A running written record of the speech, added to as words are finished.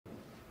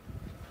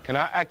Can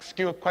I ask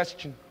you a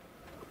question?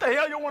 What the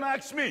hell you want to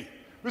ask me?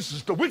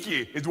 Mrs.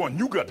 Stawicki is the one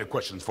you got the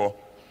questions for.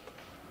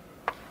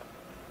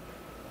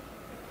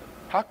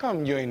 How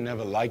come you ain't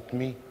never liked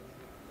me?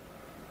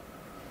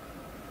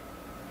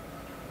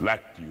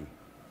 Liked you?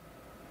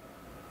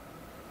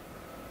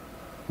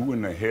 Who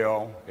in the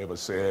hell ever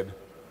said,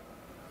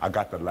 I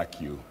got to like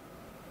you?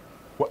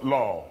 What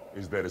law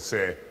is there to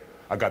say,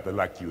 I got to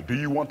like you? Do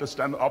you want to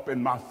stand up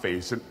in my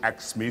face and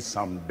ask me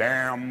some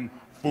damn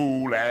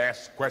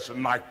fool-ass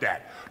question like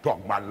that?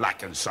 Talking about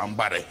liking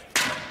somebody.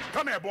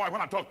 Come here, boy,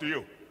 when I talk to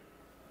you.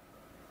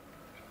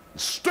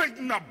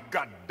 Straighten up,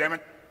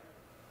 goddammit.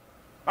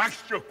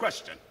 Ask your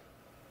question.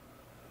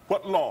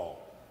 What law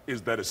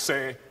is there to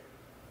say,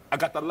 I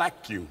got to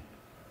like you?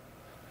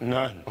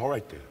 None. All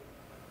right, then.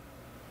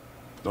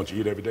 Don't you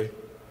eat every day?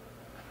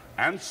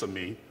 Answer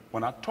me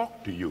when I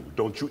talk to you.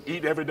 Don't you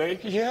eat every day?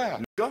 Yeah.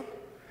 Nigga,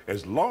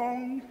 as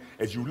long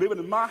as you living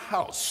in my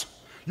house,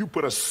 you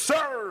put a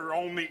sir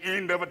on the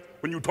end of it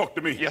when you talk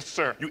to me. Yes,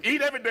 sir. You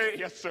eat every day.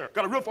 Yes, sir.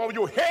 Got a roof over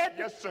your head.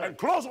 Yes, sir. And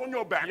clothes on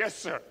your back. Yes,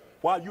 sir.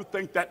 Why you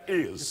think that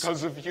is?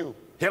 Because of you.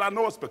 Hell, I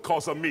know it's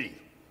because of me.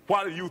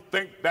 Why do you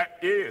think that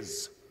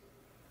is?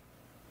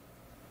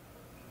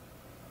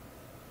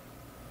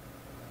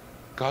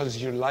 Because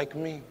you like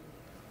me?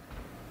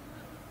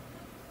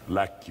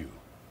 Like you.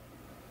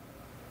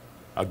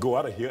 I go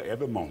out of here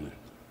every morning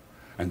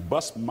and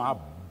bust my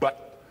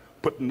butt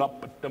putting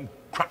up with them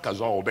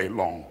crackers all day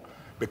long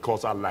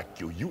because I like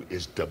you. You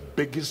is the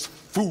biggest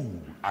fool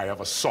I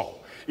ever saw.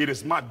 It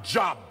is my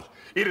job.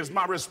 It is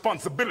my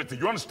responsibility.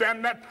 You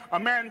understand that? A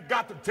man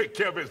got to take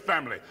care of his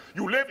family.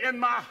 You live in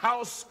my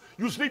house.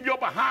 You sleep your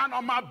behind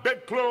on my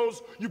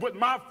bedclothes. You put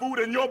my food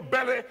in your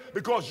belly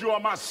because you are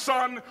my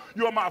son.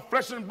 You are my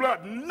flesh and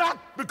blood,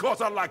 not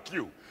because I like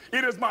you.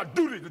 It is my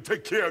duty to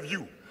take care of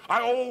you.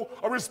 I owe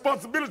a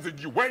responsibility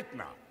to you. Wait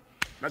now.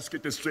 Let's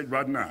get this straight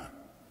right now.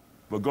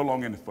 We'll go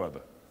along any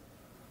further.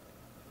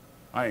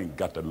 I ain't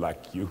got to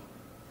like you.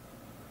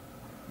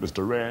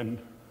 Mr. Rand,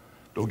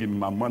 don't give me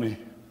my money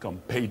come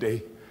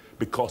payday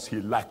because he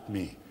liked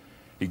me.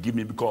 He give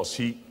me because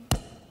he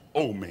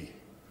owe me.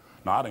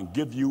 Now, I didn't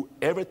give you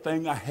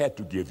everything I had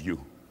to give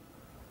you.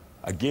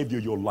 I gave you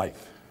your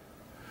life.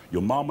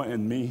 Your mama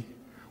and me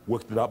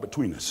worked it out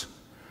between us.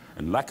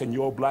 And liking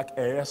your black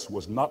ass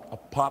was not a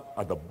part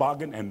of the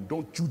bargain, and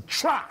don't you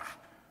try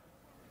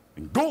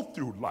and go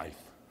through life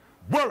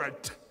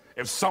worried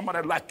if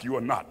somebody like you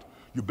or not.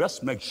 You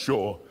best make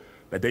sure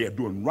that they are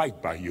doing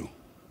right by you.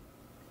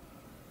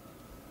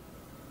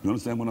 You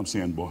understand what I'm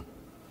saying, boy?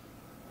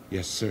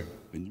 Yes, sir.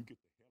 Then you get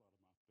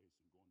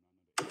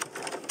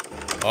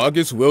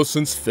August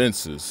Wilson's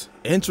Fences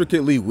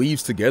intricately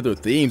weaves together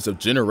themes of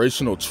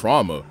generational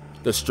trauma,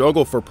 the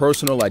struggle for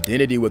personal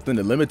identity within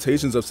the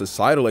limitations of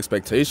societal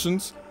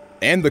expectations,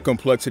 and the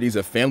complexities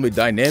of family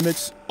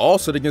dynamics, all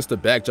set against the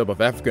backdrop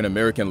of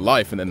African-American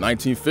life in the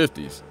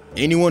 1950s.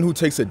 Anyone who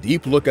takes a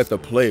deep look at the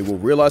play will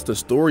realize the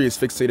story is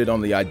fixated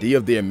on the idea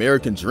of the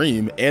American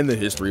dream and the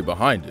history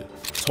behind it.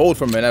 Told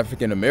from an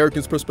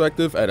African-American's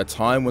perspective at a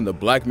time when the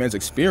black man's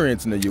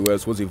experience in the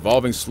US was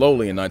evolving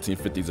slowly in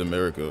 1950s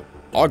America.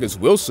 August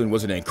Wilson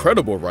was an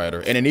incredible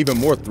writer and an even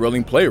more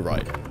thrilling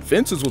playwright.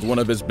 Fences was one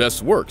of his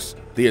best works.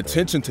 The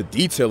attention to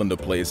detail in the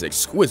play is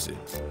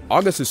exquisite.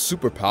 August's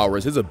superpower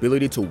is his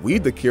ability to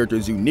weave the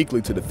characters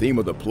uniquely to the theme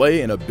of the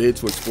play in a bid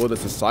to explore the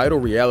societal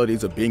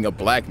realities of being a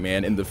black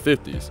man in the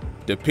 50s,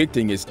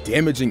 depicting its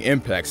damaging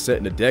impact set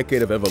in a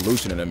decade of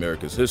evolution in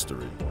America's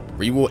history.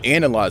 We will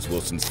analyze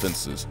Wilson's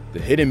Fences, the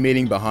hidden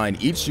meaning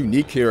behind each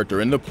unique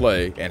character in the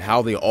play, and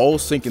how they all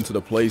sink into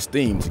the play's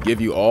theme to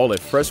give you all a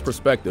fresh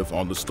perspective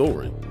on the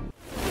story.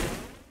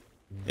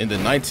 In the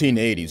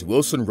 1980s,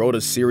 Wilson wrote a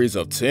series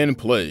of 10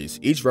 plays,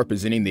 each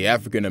representing the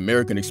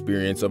African-American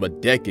experience of a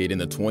decade in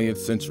the 20th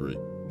century.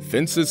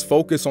 Fences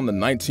focus on the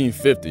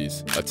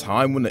 1950s, a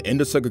time when the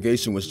end of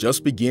segregation was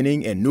just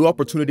beginning and new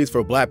opportunities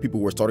for black people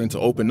were starting to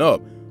open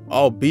up,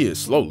 albeit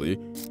slowly.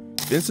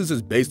 Fences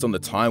is based on the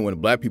time when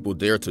black people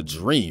dared to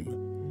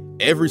dream.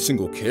 Every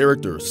single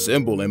character,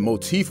 symbol, and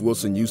motif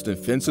Wilson used in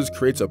Fences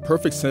creates a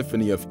perfect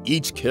symphony of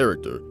each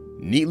character,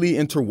 neatly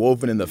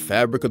interwoven in the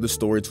fabric of the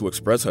story to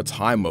express a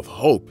time of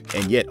hope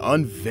and yet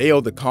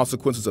unveil the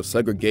consequences of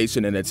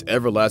segregation and its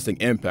everlasting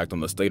impact on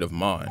the state of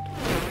mind.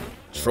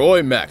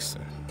 Troy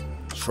Maxson.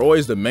 Troy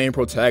is the main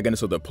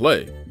protagonist of the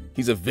play.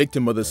 He's a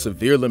victim of the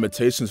severe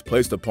limitations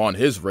placed upon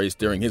his race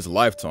during his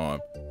lifetime.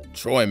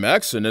 Troy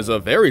Maxson is a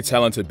very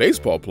talented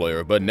baseball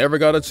player, but never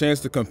got a chance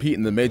to compete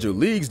in the major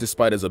leagues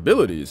despite his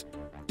abilities.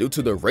 Due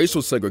to the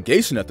racial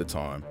segregation at the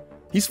time,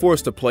 he's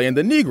forced to play in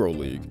the Negro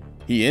League.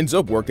 He ends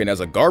up working as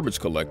a garbage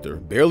collector,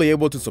 barely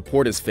able to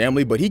support his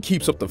family, but he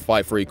keeps up the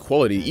fight for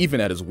equality even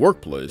at his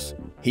workplace.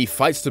 He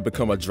fights to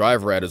become a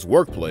driver at his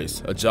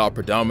workplace, a job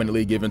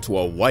predominantly given to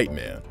a white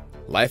man.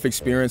 Life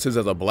experiences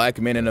as a black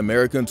man and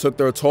American took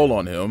their toll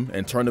on him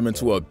and turned him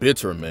into a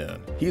bitter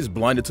man. He is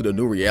blinded to the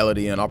new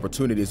reality and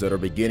opportunities that are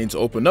beginning to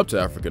open up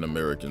to African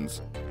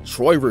Americans.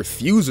 Troy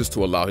refuses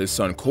to allow his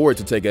son Corey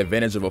to take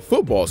advantage of a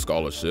football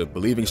scholarship,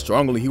 believing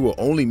strongly he will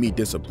only meet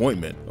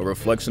disappointment, a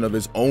reflection of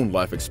his own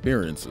life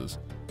experiences.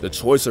 The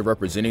choice of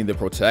representing the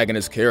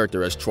protagonist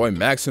character as Troy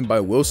Maxson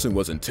by Wilson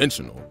was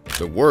intentional.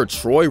 The word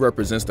Troy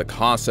represents the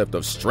concept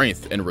of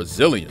strength and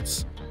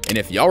resilience. And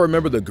if y'all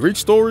remember the Greek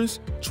stories,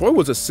 Troy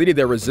was a city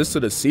that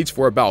resisted a siege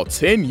for about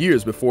 10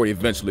 years before it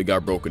eventually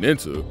got broken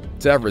into.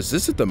 To have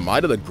resisted the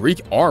might of the Greek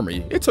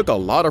army, it took a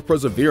lot of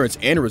perseverance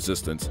and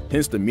resistance,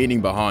 hence the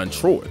meaning behind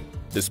Troy.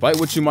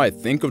 Despite what you might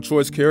think of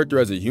Troy's character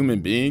as a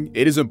human being,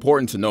 it is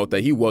important to note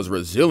that he was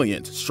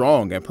resilient,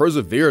 strong, and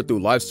persevered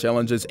through life's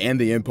challenges and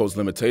the imposed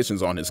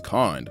limitations on his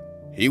kind.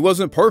 He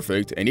wasn't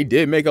perfect, and he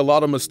did make a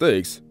lot of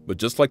mistakes, but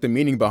just like the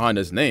meaning behind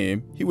his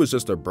name, he was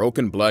just a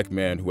broken black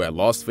man who had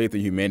lost faith in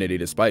humanity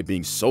despite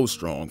being so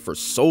strong for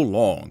so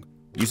long.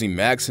 Using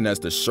Maxson as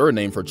the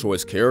surname for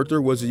Troy's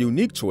character was a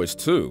unique choice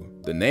too.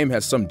 The name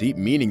has some deep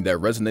meaning that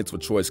resonates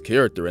with Troy's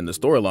character and the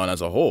storyline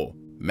as a whole.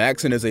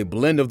 Maxson is a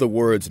blend of the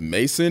words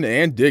Mason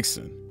and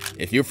Dixon.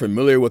 If you're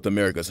familiar with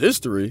America's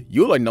history,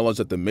 you'll acknowledge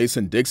that the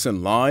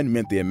Mason-Dixon line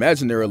meant the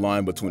imaginary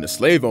line between the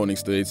slave-owning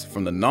states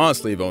from the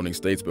non-slave-owning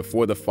states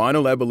before the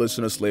final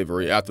abolition of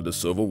slavery after the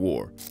Civil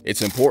War.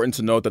 It's important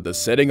to note that the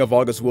setting of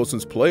August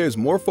Wilson's play is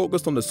more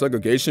focused on the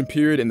segregation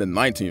period in the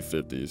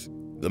 1950s.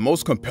 The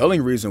most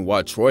compelling reason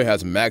why Troy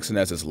has Maxson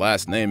as his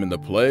last name in the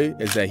play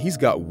is that he's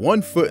got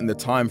one foot in the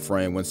time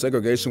frame when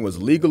segregation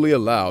was legally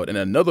allowed and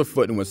another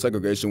foot in when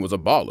segregation was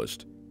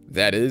abolished.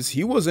 That is,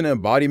 he was an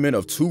embodiment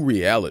of two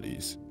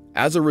realities.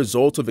 As a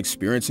result of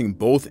experiencing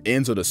both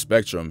ends of the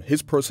spectrum,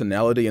 his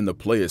personality in the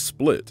play is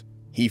split.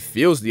 He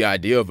feels the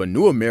idea of a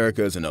new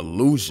America is an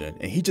illusion,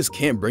 and he just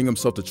can't bring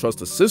himself to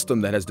trust a system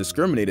that has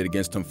discriminated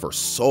against him for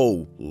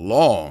so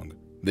long.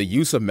 The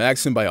use of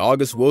Maxson by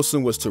August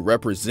Wilson was to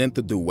represent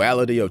the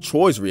duality of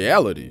Troy's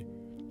reality.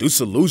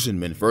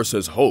 Disillusionment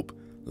versus hope,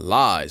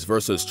 lies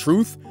versus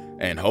truth,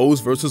 and hoes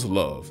versus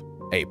love.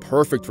 A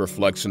perfect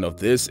reflection of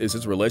this is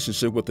his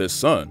relationship with his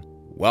son.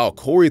 While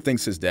Corey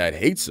thinks his dad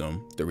hates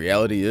him, the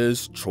reality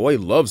is Troy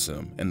loves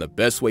him, and the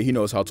best way he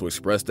knows how to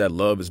express that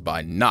love is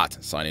by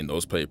not signing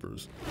those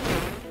papers.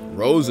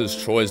 Rose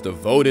is Troy's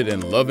devoted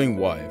and loving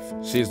wife.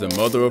 She is the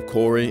mother of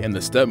Corey and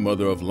the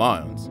stepmother of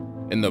Lyons.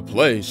 In the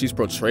play, she's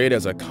portrayed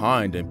as a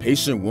kind and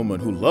patient woman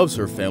who loves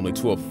her family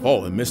to a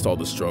fault amidst all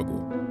the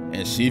struggle.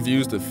 And she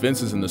views the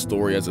fences in the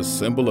story as a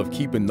symbol of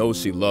keeping those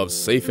she loves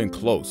safe and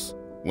close.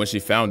 When she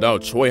found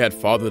out Troy had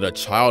fathered a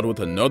child with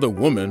another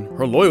woman,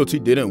 her loyalty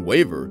didn't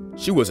waver.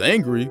 She was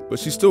angry, but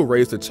she still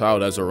raised the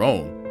child as her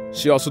own.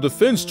 She also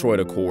defends Troy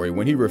to Corey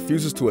when he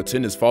refuses to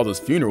attend his father's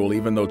funeral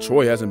even though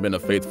Troy hasn't been a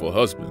faithful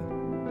husband.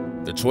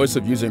 The choice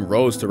of using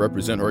Rose to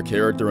represent her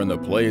character in the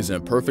play is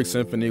in perfect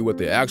symphony with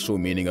the actual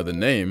meaning of the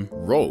name,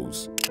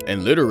 Rose.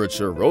 In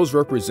literature, Rose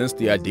represents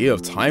the idea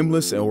of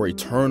timeless or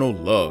eternal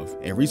love,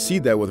 and we see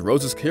that with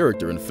Rose's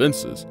character in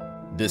Fences.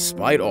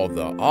 Despite all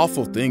the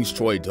awful things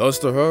Troy does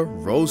to her,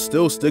 Rose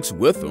still sticks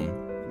with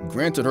him.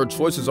 Granted, her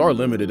choices are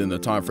limited in the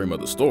time frame of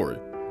the story.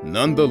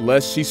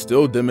 Nonetheless, she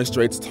still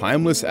demonstrates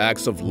timeless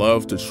acts of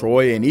love to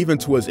Troy and even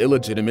to his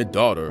illegitimate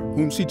daughter,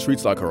 whom she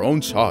treats like her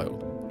own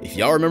child. If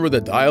y'all remember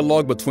the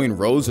dialogue between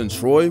Rose and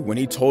Troy when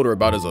he told her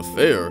about his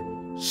affair,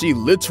 she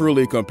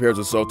literally compares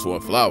herself to a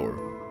flower.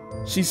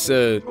 She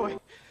said, Troy,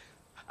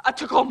 I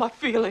took all my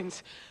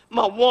feelings,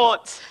 my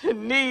wants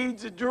and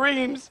needs and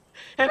dreams,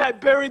 and I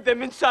buried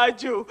them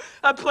inside you.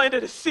 I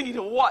planted a seed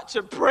and watched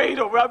and prayed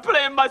over. I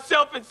planted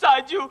myself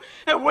inside you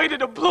and waited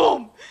to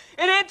bloom.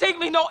 It didn't take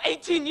me no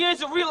 18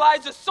 years to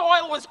realize the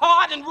soil was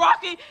hard and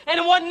rocky and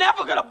it was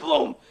never gonna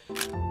bloom.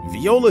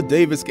 Viola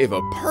Davis gave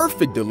a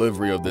perfect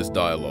delivery of this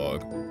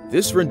dialogue.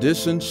 This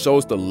rendition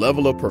shows the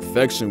level of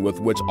perfection with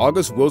which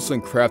August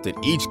Wilson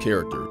crafted each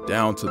character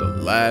down to the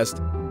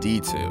last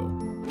detail.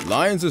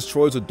 Lyons is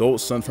Troy's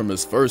adult son from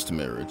his first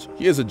marriage.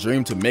 He has a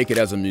dream to make it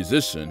as a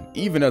musician.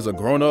 Even as a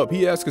grown-up,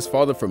 he asks his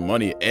father for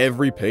money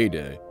every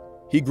payday.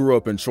 He grew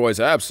up in Troy's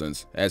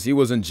absence, as he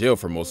was in jail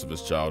for most of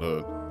his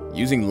childhood.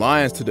 Using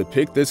Lyons to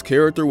depict this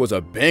character was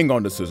a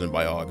bang-on decision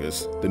by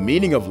August. The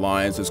meaning of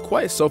Lyons is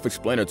quite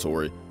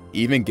self-explanatory.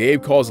 Even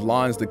Gabe calls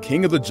Lyons the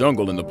king of the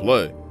jungle in the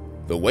play.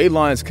 The way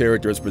Lyons'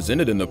 character is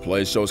presented in the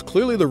play shows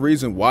clearly the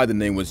reason why the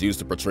name was used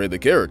to portray the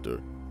character.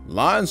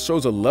 Lyons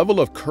shows a level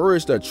of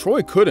courage that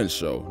Troy couldn't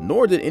show,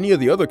 nor did any of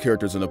the other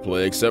characters in the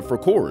play except for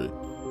Corey.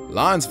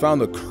 Lyons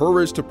found the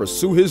courage to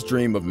pursue his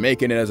dream of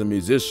making it as a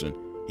musician.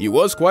 He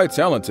was quite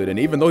talented, and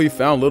even though he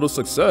found little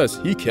success,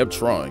 he kept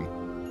trying.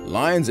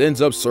 Lyons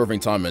ends up serving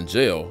time in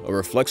jail, a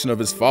reflection of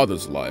his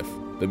father's life.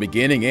 The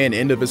beginning and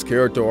end of his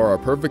character are a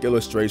perfect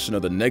illustration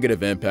of the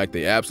negative impact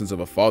the absence of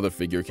a father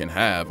figure can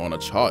have on a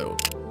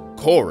child.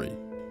 Corey.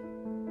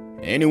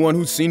 Anyone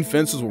who's seen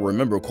Fences will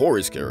remember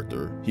Corey's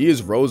character. He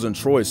is Rose and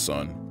Troy's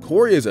son.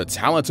 Corey is a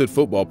talented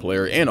football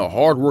player and a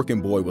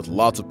hard-working boy with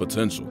lots of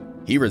potential.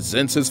 He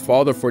resents his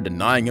father for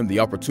denying him the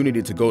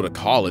opportunity to go to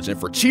college and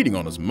for cheating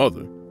on his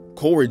mother.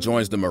 Corey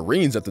joins the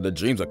Marines after the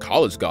dreams of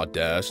college got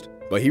dashed,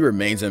 but he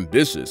remains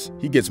ambitious.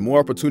 He gets more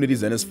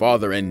opportunities than his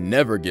father and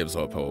never gives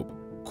up hope.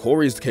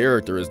 Corey's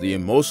character is the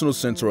emotional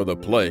center of the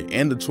play,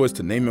 and the choice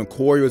to name him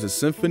Corey is a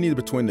symphony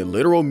between the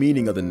literal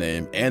meaning of the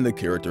name and the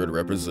character it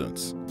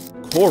represents.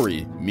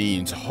 Corey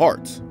means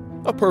heart,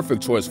 a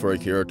perfect choice for a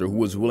character who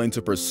was willing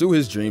to pursue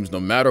his dreams no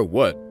matter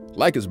what.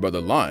 Like his brother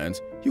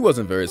Lions, he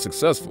wasn't very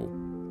successful.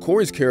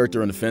 Corey's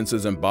character in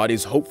Fences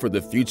embodies hope for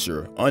the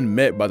future,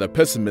 unmet by the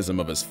pessimism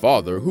of his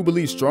father, who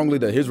believes strongly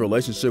that his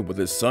relationship with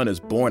his son is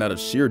born out of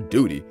sheer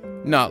duty,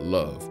 not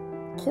love.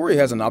 Corey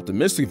has an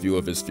optimistic view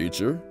of his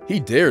future. He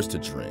dares to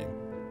dream.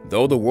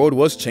 Though the world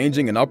was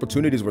changing and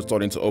opportunities were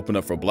starting to open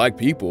up for black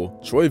people,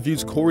 Troy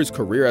views Corey's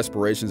career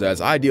aspirations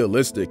as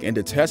idealistic and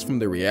detached from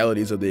the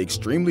realities of the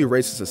extremely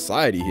racist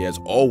society he has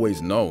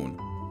always known.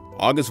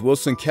 August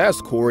Wilson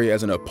cast Corey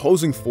as an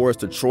opposing force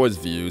to Troy's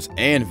views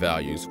and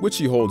values, which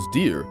he holds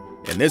dear,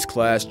 and this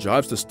clash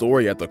drives the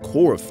story at the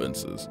core of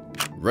Fences.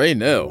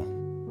 Raynell.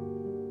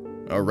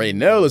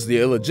 Raynell is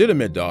the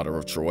illegitimate daughter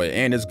of Troy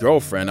and his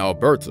girlfriend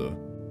Alberta.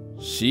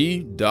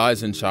 She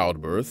dies in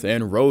childbirth,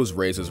 and Rose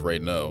raises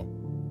Raynell.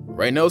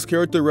 Raynell's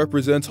character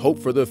represents hope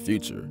for the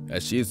future,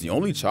 as she is the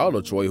only child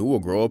of Troy who will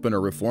grow up in a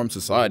reformed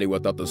society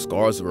without the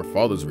scars of her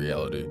father's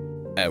reality.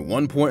 At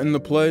one point in the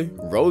play,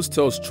 Rose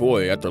tells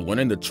Troy, after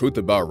learning the truth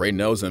about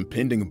Raynell's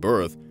impending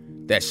birth,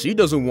 that she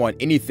doesn't want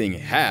anything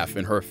half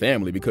in her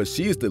family because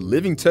she is the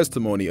living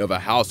testimony of a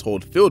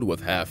household filled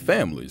with half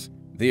families.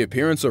 The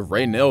appearance of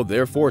Raynell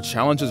therefore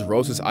challenges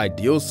Rose's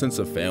ideal sense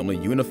of family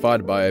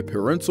unified by a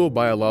parental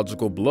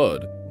biological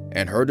blood,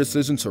 and her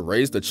decision to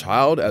raise the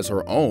child as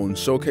her own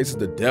showcases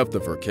the depth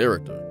of her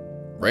character.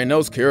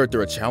 Raynell's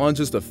character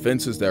challenges the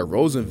fences that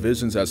Rose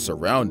envisions as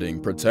surrounding,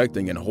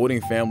 protecting, and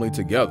holding family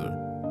together.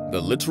 The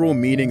literal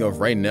meaning of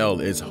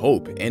Raynell is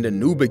hope and a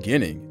new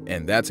beginning,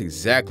 and that's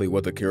exactly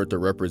what the character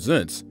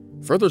represents,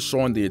 further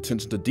showing the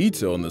attention to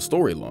detail in the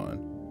storyline.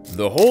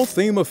 The whole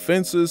theme of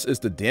Fences is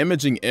the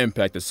damaging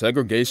impact of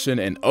segregation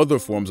and other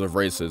forms of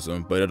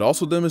racism, but it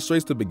also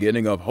demonstrates the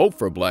beginning of hope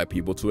for black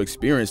people to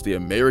experience the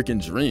American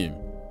dream.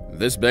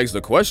 This begs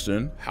the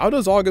question, how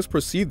does August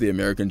perceive the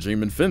American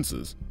dream in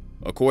Fences?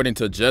 According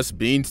to Jess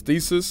Bean's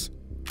thesis,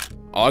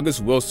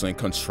 August Wilson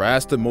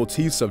contrasts the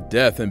motifs of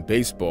death in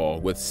baseball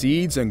with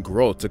seeds and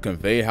growth to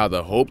convey how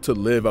the hope to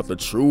live out the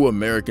true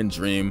American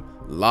dream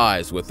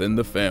lies within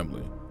the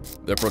family.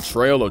 The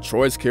portrayal of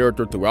Troy's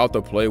character throughout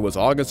the play was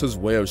August's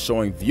way of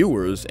showing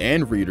viewers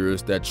and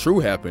readers that true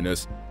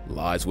happiness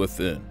lies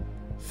within.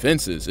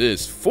 Fences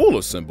is full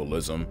of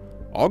symbolism.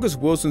 August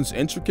Wilson's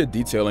intricate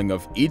detailing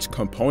of each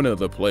component of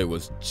the play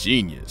was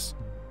genius.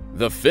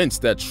 The fence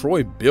that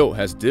Troy built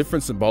has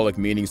different symbolic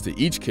meanings to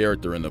each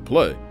character in the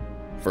play.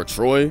 For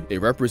Troy,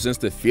 it represents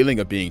the feeling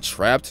of being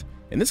trapped,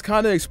 and this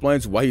kinda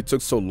explains why he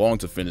took so long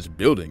to finish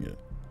building it.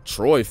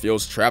 Troy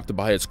feels trapped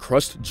by his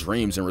crushed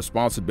dreams and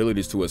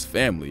responsibilities to his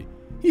family.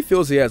 He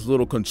feels he has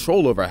little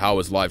control over how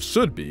his life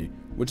should be,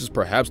 which is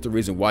perhaps the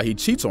reason why he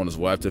cheats on his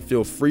wife to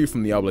feel free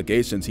from the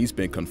obligations he's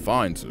been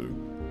confined to.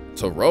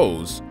 To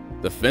Rose,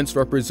 the fence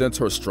represents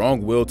her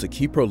strong will to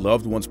keep her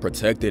loved ones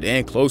protected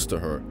and close to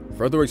her,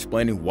 further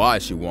explaining why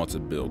she wants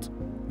it built.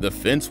 The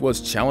fence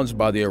was challenged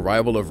by the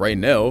arrival of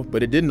Raynell,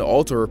 but it didn't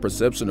alter her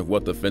perception of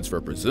what the fence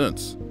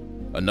represents.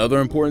 Another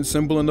important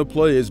symbol in the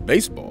play is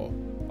baseball.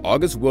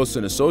 August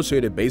Wilson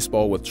associated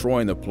baseball with Troy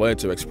in the play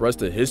to express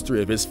the history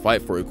of his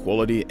fight for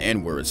equality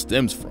and where it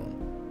stems from.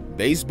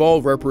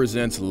 Baseball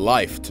represents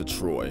life to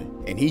Troy,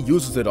 and he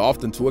uses it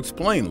often to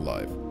explain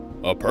life.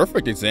 A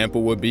perfect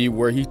example would be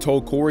where he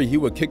told Corey he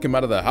would kick him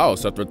out of the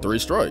house after 3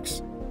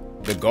 strikes.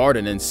 The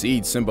garden and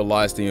seeds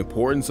symbolize the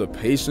importance of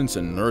patience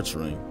and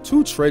nurturing,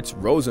 2 traits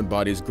Rose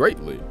embodies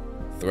greatly.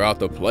 Throughout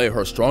the play,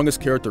 her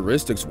strongest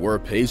characteristics were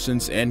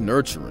patience and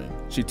nurturing.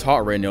 She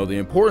taught Raynell the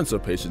importance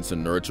of patience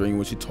and nurturing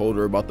when she told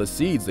her about the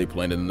seeds they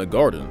planted in the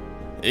garden.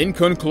 In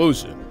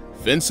conclusion,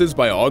 Fences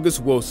by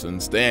August Wilson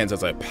stands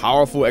as a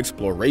powerful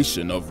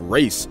exploration of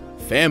race,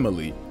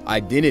 family,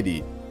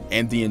 identity,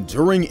 and the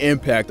enduring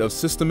impact of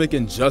systemic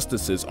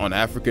injustices on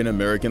African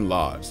American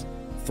lives.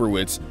 Through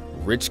its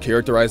rich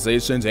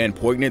characterizations and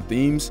poignant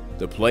themes,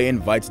 the play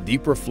invites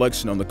deep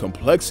reflection on the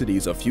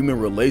complexities of human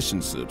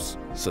relationships,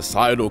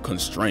 societal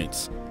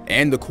constraints,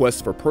 and the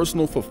quest for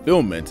personal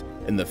fulfillment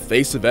in the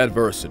face of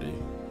adversity.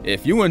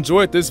 If you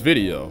enjoyed this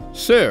video,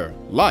 share,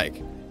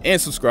 like,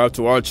 and subscribe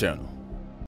to our channel.